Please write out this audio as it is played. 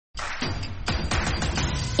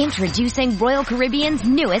Introducing Royal Caribbean's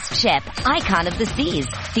newest ship, Icon of the Seas,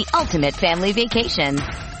 the ultimate family vacation.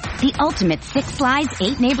 The ultimate 6 slides,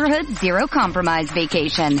 8 neighborhoods, 0 compromise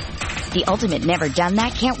vacation. The ultimate never done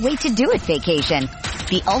that, can't wait to do it vacation.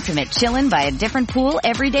 The ultimate chillin' by a different pool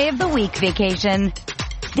every day of the week vacation.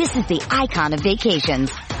 This is the Icon of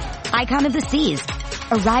Vacations. Icon of the Seas.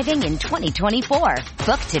 Arriving in 2024.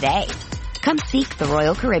 Book today. Come seek the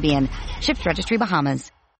Royal Caribbean. Ships Registry,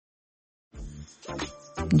 Bahamas.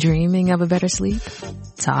 Dreaming of a better sleep?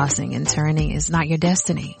 Tossing and turning is not your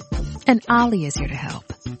destiny. And Ollie is here to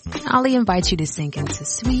help. Ollie invites you to sink into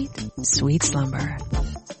sweet, sweet slumber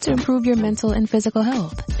to improve your mental and physical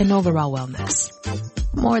health and overall wellness.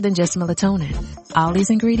 More than just melatonin,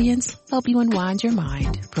 Ollie's ingredients help you unwind your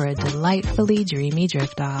mind for a delightfully dreamy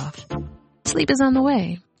drift off. Sleep is on the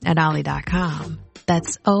way at Ollie.com.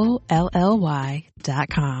 That's OLLY.com.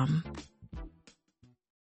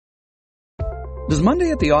 Does Monday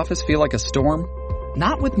at the office feel like a storm?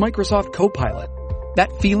 Not with Microsoft Copilot.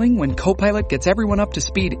 That feeling when Copilot gets everyone up to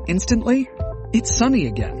speed instantly? It's sunny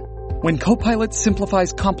again. When Copilot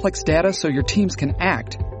simplifies complex data so your teams can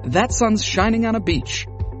act, that sun's shining on a beach.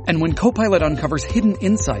 And when Copilot uncovers hidden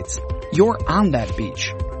insights, you're on that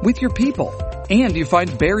beach with your people, and you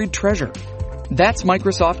find buried treasure. That's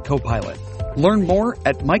Microsoft Copilot. Learn more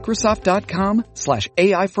at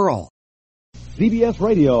Microsoft.com/AI for all. CBS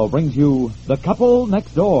Radio brings you The Couple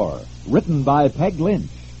Next Door, written by Peg Lynch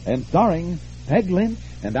and starring Peg Lynch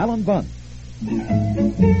and Alan Bunce.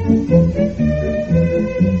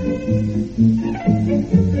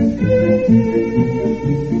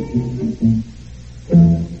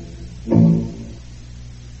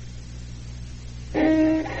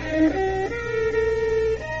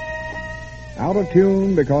 Out of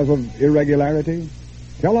tune because of irregularity?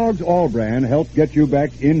 Kellogg's All Bran helps get you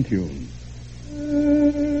back in tune.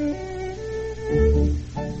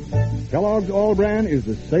 Kellogg's All Bran is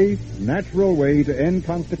the safe, natural way to end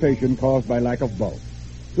constipation caused by lack of bulk.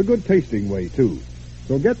 It's a good tasting way, too.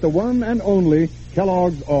 So get the one and only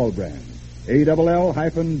Kellogg's All Bran.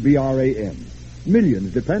 ALL-BRAN.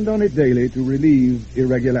 Millions depend on it daily to relieve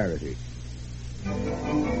irregularity.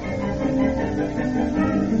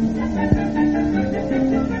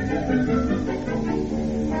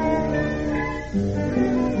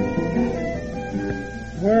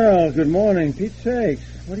 Well, good morning. Pete's sakes.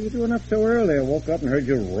 What are you doing up so early? I woke up and heard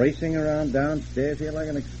you racing around downstairs here like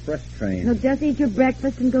an express train. No, just eat your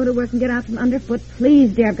breakfast and go to work and get out from underfoot.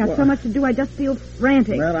 Please, dear. I've got so much to do, I just feel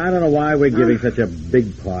frantic. Well, I don't know why we're giving such a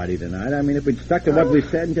big party tonight. I mean, if we'd stuck to what we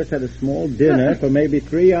said and just had a small dinner for maybe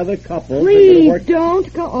 3 other couples... Please,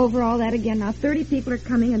 don't go over all that again. Now, 30 people are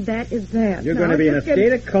coming, and that is that. You're going to be in a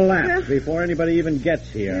state of collapse before anybody even gets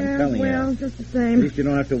here, I'm telling you. Well, just the same. At least you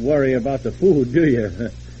don't have to worry about the food, do you?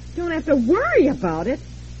 Don't have to worry about it.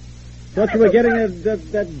 Thought you were getting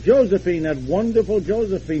that Josephine, that wonderful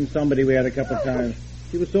Josephine somebody we had a couple times.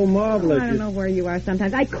 She was so marvelous. I don't know where you are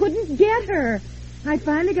sometimes. I couldn't get her. I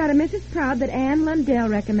finally got a Mrs. Proud that Ann Lundell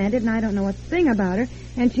recommended, and I don't know a thing about her,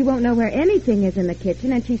 and she won't know where anything is in the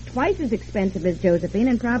kitchen, and she's twice as expensive as Josephine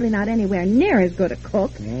and probably not anywhere near as good a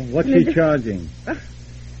cook. Well, what's she charging?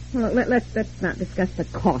 Well, let's not discuss the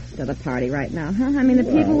cost of the party right now, huh? I mean, the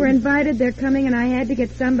people were invited, they're coming, and I had to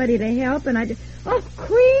get somebody to help, and I just... Oh,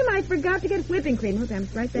 cream! I forgot to get whipping cream. Look, I'm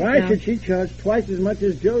right there. Why should she charge twice as much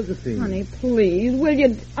as Josephine? Honey, please, will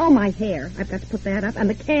you... Oh, my hair. I've got to put that up. And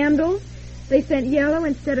the candles, they sent yellow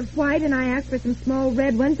instead of white, and I asked for some small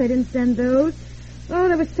red ones. They didn't send those. Oh,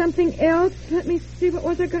 there was something else. Let me see. What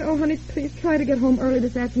was I going to... Oh, honey, please try to get home early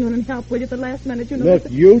this afternoon and help, will you, at the last minute. You know, look,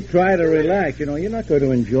 you try to relax. You know, you're not going to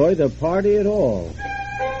enjoy the party at all.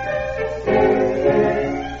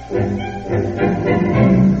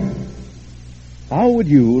 How would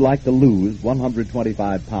you like to lose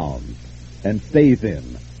 125 pounds and stay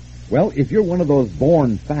thin? Well, if you're one of those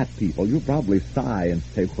born fat people, you'll probably sigh and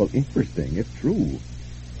say, well, interesting, it's true.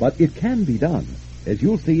 But it can be done, as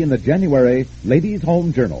you'll see in the January Ladies'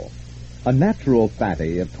 Home Journal. A natural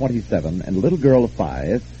fatty of 27 and a little girl of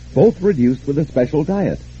 5, both reduced with a special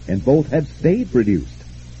diet, and both have stayed reduced.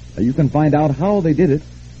 You can find out how they did it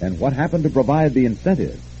and what happened to provide the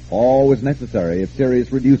incentive. Always necessary if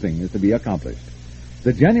serious reducing is to be accomplished.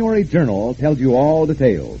 The January Journal tells you all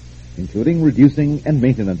details, including reducing and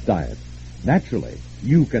maintenance diets. Naturally,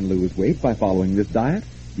 you can lose weight by following this diet,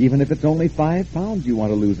 even if it's only 5 pounds you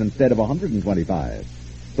want to lose instead of 125.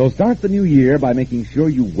 So start the new year by making sure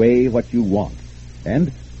you weigh what you want.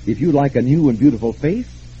 And if you like a new and beautiful face,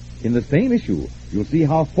 in the same issue, you'll see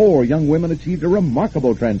how 4 young women achieved a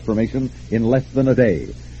remarkable transformation in less than a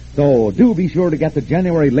day. So do be sure to get the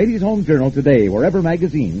January Ladies' Home Journal today, wherever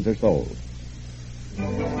magazines are sold.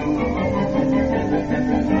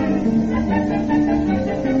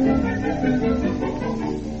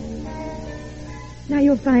 Now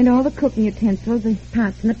you'll find all the cooking utensils, the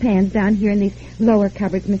pots and the pans down here in these lower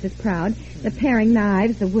cupboards, Mrs. Proud. The paring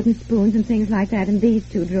knives, the wooden spoons and things like that in these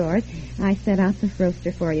two drawers. I set out the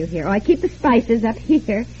roaster for you here. Oh, I keep the spices up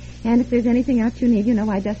here. And if there's anything else you need, you know,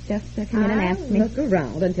 I just come in and ask me. I'll look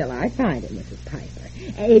around until I find it, Mrs. Piper.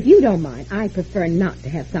 If you don't mind, I prefer not to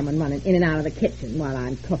have someone running in and out of the kitchen while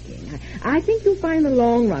I'm cooking. I think you'll find in the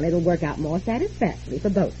long run it'll work out more satisfactorily for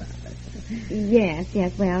both of us. Yes,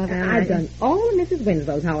 well... I've done all of Mrs.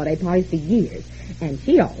 Winslow's holiday parties for years, and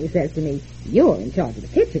she always says to me, "You're in charge of the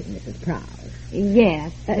kitchen, Mrs. Proud."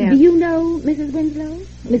 Yes. Do you know Mrs. Winslow?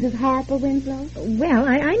 Mrs. Harper Winslow? Well,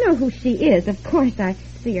 I know who she is. Of course, I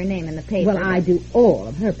see your name in the paper. Well, I do all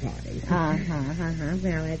of her parties.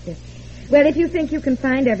 Well, if you think you can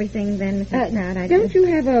find everything, then, Mrs. Proud, don't you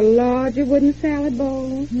have a larger wooden salad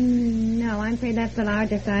bowl? No, I'm afraid that's the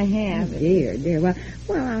largest I have. Oh, dear. Well,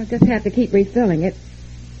 I'll just have to keep refilling it.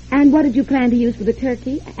 And what did you plan to use for the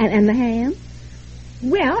turkey and the ham?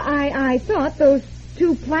 Well, I thought those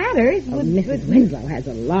two platters would... Mrs. Winslow has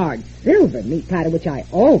a large silver meat platter, which I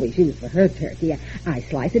always use for her turkey. I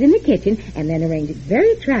slice it in the kitchen and then arrange it very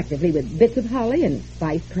attractively with bits of holly and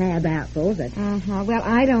spiced crab apples. Well,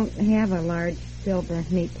 I don't have a large silver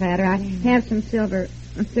meat platter. I have some silver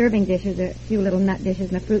serving dishes, a few little nut dishes,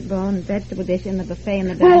 and a fruit bowl and a vegetable dish in the buffet in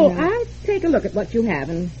the dining room. Well, I'll take a look at what you have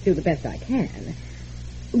and do the best I can.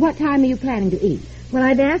 What time are you planning to eat? Well,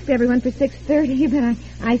 I've asked everyone for 6:30, but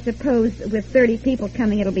I suppose with 30 people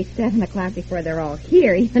coming, it'll be 7 o'clock before they're all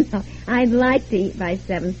here. You know, I'd like to eat by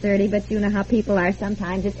 7:30, but you know how people are.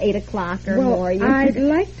 Sometimes it's 8 o'clock or more. I'd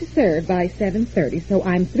like to serve by 7:30, so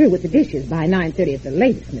I'm through with the dishes by 9:30 at the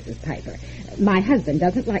latest, Mrs. Piper. My husband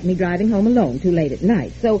doesn't like me driving home alone too late at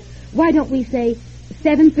night, so why don't we say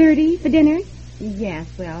 7:30 for dinner? Yes,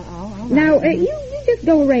 well, all right. Now, you just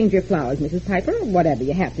go arrange your flowers, Mrs. Piper, or whatever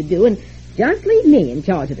you have to do, and just leave me in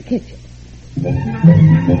charge of the kitchen.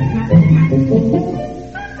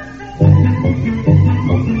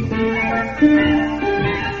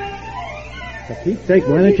 For Pete's sake,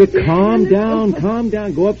 why don't you calm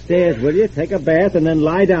down? Go upstairs, will you? Take a bath and then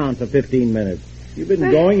lie down for 15 minutes. You've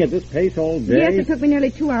been going at this pace all day. Yes, it took me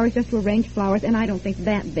nearly 2 hours just to arrange flowers, and I don't think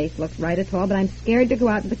that vase looks right at all, but I'm scared to go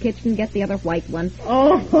out to the kitchen and get the other white one.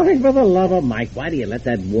 Oh, for the love of Mike, why do you let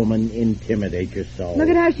that woman intimidate you so? Look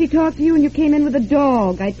at how she talked to you when you came in with a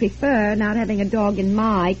dog. I'd prefer not having a dog in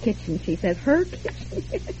my kitchen, she says. Her kitchen?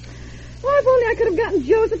 Oh, if only I could have gotten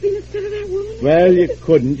Josephine instead of that woman. Well,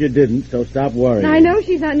 you didn't, so stop worrying. I know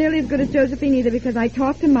she's not nearly as good as Josephine either, because I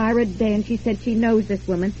talked to Myra today, and she said she knows this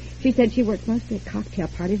woman. She said she works mostly at cocktail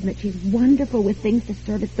parties, and that she's wonderful with things to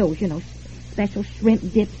serve at those, special shrimp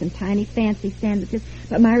dips and tiny fancy sandwiches.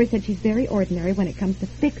 But Myra said she's very ordinary when it comes to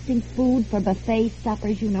fixing food for buffet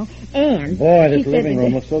suppers, And boy, this living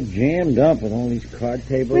room looks so jammed up with all these card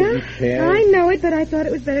tables and chairs. I know it, but I thought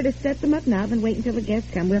it was better to set them up now than wait until the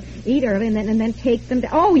guests come. We'll eat early and then take them to...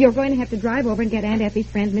 Oh, you're going to have to drive over and get Aunt Effie's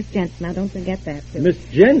friend, Miss Jensen. Now, don't forget that, too. Miss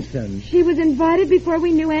Jensen? She was invited before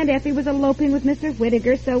we knew Aunt Effie was eloping with Mr.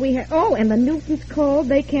 Whittaker, so we had... Oh, and the Newtons called.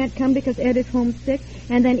 They can't come because Ed is homesick.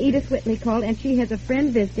 And then Edith Whitley called, and she has a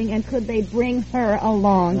friend visiting, and could they bring her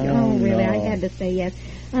along? Oh, really? No. I had to say yes.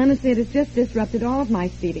 Honestly, it has just disrupted all of my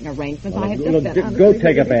feeding arrangements. Well, I have just been... Go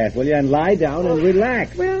take a bath, will you, and lie down and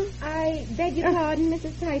relax. Well, I beg your pardon,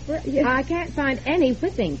 Mrs. Piper. Yes. I can't find any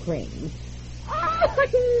whipping cream. Oh,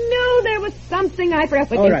 no, there was something I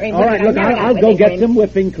forgot. All right, look, I'll go get some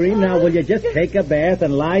whipping cream. Now, will you just take a bath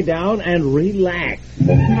and lie down and relax?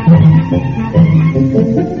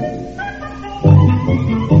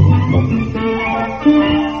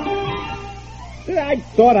 I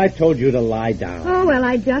thought I told you to lie down. Oh, well,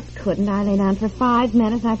 I just couldn't. I lay down for 5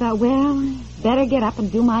 minutes. I thought, well, better get up and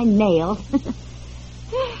do my nails. What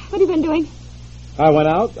have you been doing? I went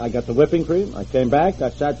out, I got the whipping cream, I came back, I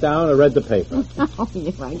sat down, I read the paper. Oh,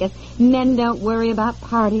 yeah, I guess men don't worry about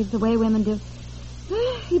parties the way women do.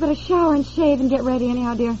 You better shower and shave and get ready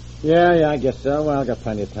anyhow, dear. Yeah, I guess so. Well, I got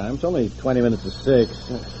plenty of time. It's only 20 minutes to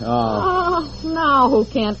 6. Oh, now who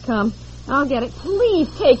can't come? I'll get it. Please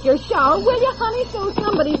take your shower, will you, honey, so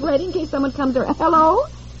somebody's ready in case someone comes around. Hello?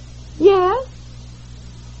 Yes?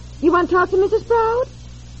 You want to talk to Mrs. Proud?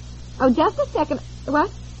 Oh, just a second.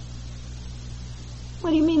 What?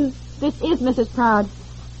 What do you mean, this is Mrs. Proud?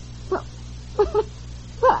 Well,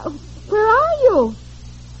 where are you?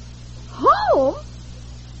 Home?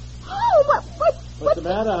 Home? What's the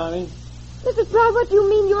matter, honey? Mrs. Proud, what do you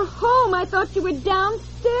mean you're home? I thought you were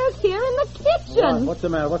downstairs here in the kitchen. What's the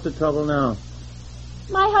matter? What's the trouble now?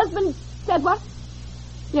 My husband said what?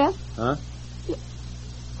 Yes? Huh?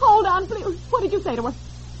 Hold on, please. What did you say to her?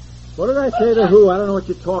 What did I say to who? I don't know what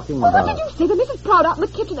you're talking Well, about. what did you say to Mrs. Proud out in the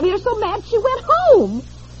kitchen? That made her so mad she went home.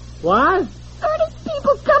 What? 30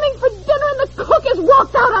 people coming for dinner and the cook has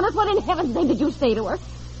walked out on us. What in heaven's name did you say to her?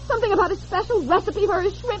 Something about a special recipe for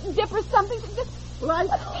a shrimp dip or something? Well,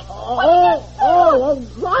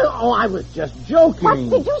 I was just joking.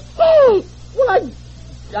 What did you say? Well,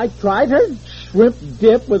 I tried her shrimp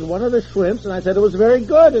dip with one of the shrimps, and I said it was very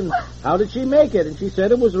good. And how did she make it? And she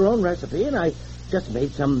said it was her own recipe, and I just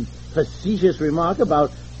made some facetious remark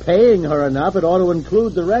about paying her enough it ought to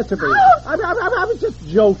include the recipe. I was just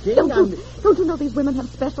joking. Don't you know these women have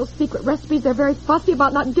special secret recipes? They're very fussy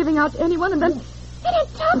about not giving out to anyone, and then on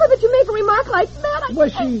top of it, you make a remark like that.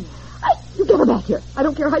 You get her back here. I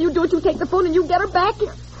don't care how you do it. You take the phone and you get her back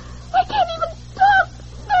here. I can't even talk.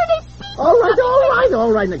 30 people.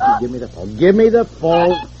 All right, Nikki, give me the phone. Give me the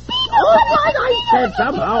phone. All right, I said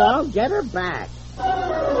somehow I'll get her back.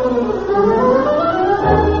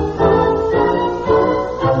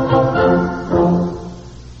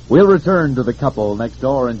 We'll return to the couple next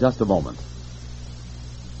door in just a moment.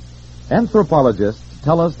 Anthropologists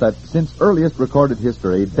tell us that since earliest recorded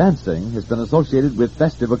history, dancing has been associated with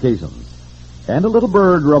festive occasions. And a little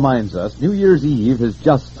bird reminds us New Year's Eve is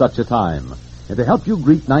just such a time. And to help you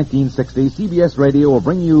greet 1960, CBS Radio will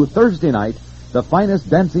bring you Thursday night the finest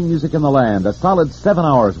dancing music in the land, a solid 7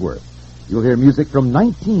 hours worth. You'll hear music from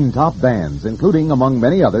 19 top bands, including, among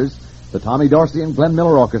many others, the Tommy Dorsey and Glenn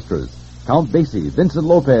Miller orchestras, Count Basie, Vincent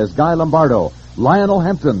Lopez, Guy Lombardo, Lionel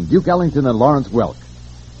Hampton, Duke Ellington, and Lawrence Welk.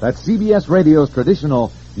 That's CBS Radio's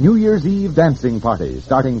traditional New Year's Eve dancing party,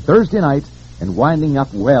 starting Thursday night and winding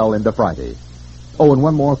up well into Friday. Oh, and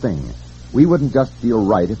one more thing. We wouldn't just feel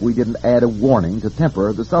right if we didn't add a warning to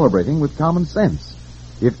temper the celebrating with common sense.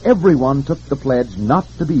 If everyone took the pledge not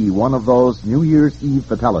to be one of those New Year's Eve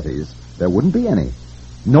fatalities, there wouldn't be any.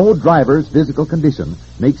 No driver's physical condition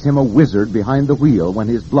makes him a wizard behind the wheel when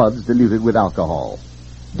his blood's diluted with alcohol.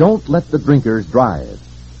 Don't let the drinkers drive.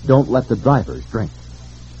 Don't let the drivers drink.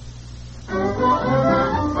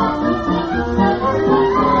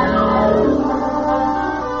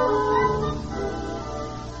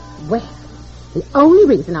 Well, the only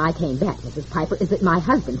reason I came back, Mrs. Piper, is that my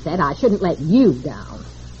husband said I shouldn't let you down.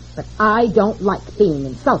 But I don't like being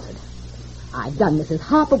insulted. I've done Mrs.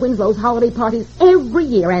 Harper Winslow's holiday parties every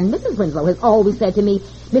year, and Mrs. Winslow has always said to me,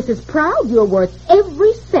 Mrs. Proud, you're worth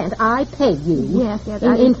every cent I pay you. Yes.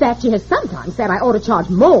 In fact, she has sometimes said I ought to charge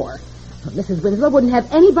more. Mrs. Winslow wouldn't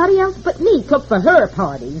have anybody else but me cook for her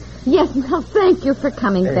parties. Yes, well, thank you for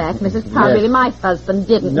coming back, Mrs. Proud. Yes. Really, my husband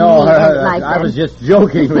didn't No, mean it like that. I was just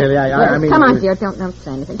joking, really. I mean, come on, dear, don't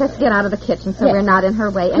say anything. Just get out of the kitchen so we're not in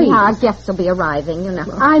her way. Anyhow, our guests will be arriving, you know.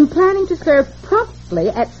 I'm planning to serve promptly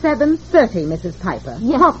at 7:30, Mrs. Piper.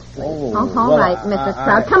 Yes. All right, Mrs.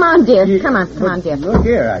 Proud. Come on, dear. Come on, dear. Look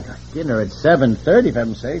here, I got dinner at 7:30, for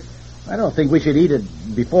heaven's sake. I don't think we should eat it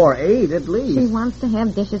before 8, at least. She wants to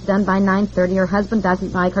have dishes done by 9:30. Her husband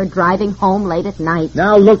doesn't like her driving home late at night.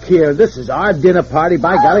 Now, look here. This is our dinner party.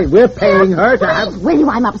 By golly, we're paying her to have... Will you?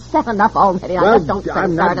 I'm upset enough already. Well, Don't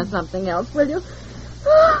I'm start not... on something else, will you?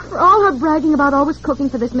 For all her bragging about always cooking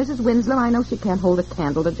for this Mrs. Winslow, I know she can't hold a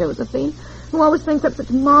candle to Josephine, who always thinks up such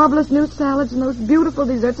marvelous new salads and those beautiful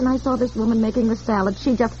desserts. And I saw this woman making the salad.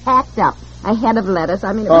 She just hacked up a head of lettuce.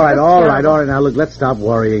 I mean, All right. Now, look, let's stop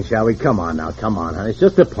worrying, shall we? Come on, honey. It's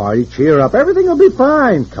just a party. Cheer up. Everything will be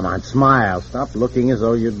fine. Come on, smile. Stop looking as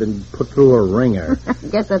though you'd been put through a ringer. I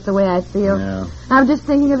guess that's the way I feel. Yeah. I'm just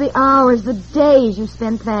thinking of the hours, the days you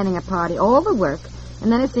spend planning a party, all the work.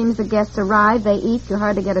 And then it seems the guests arrive, they eat, you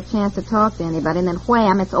hardly get a chance to talk to anybody, and then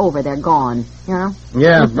wham, it's over, they're gone, you know?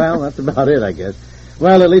 Yeah, well, that's about it, I guess.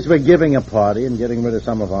 Well, at least we're giving a party and getting rid of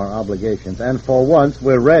some of our obligations. And for once,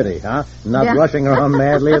 we're ready, huh? Not rushing around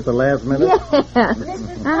madly at the last minute. Yes.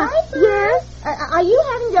 Mrs. Piper? Yes? Are you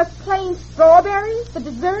having just plain strawberries for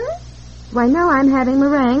dessert? Why, no, I'm having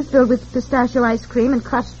meringues filled with pistachio ice cream and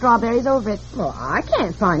crushed strawberries over it. Well, I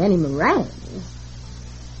can't find any meringues.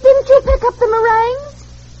 Didn't you pick up the meringues?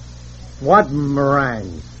 What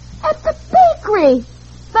meringues? At the bakery.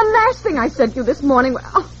 The last thing I sent you this morning...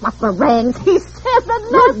 Oh, what meringues? He said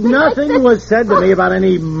that Nothing was said to me about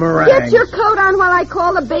any meringues. Get your coat on while I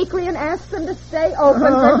call the bakery and ask them to stay open,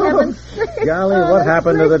 for heaven's sake. Golly, what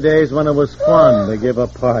happened to the days when it was fun to give a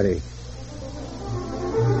party?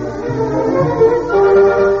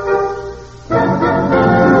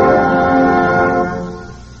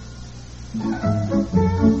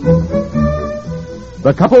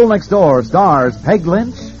 The Couple Next Door stars Peg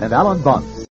Lynch and Alan Bunce.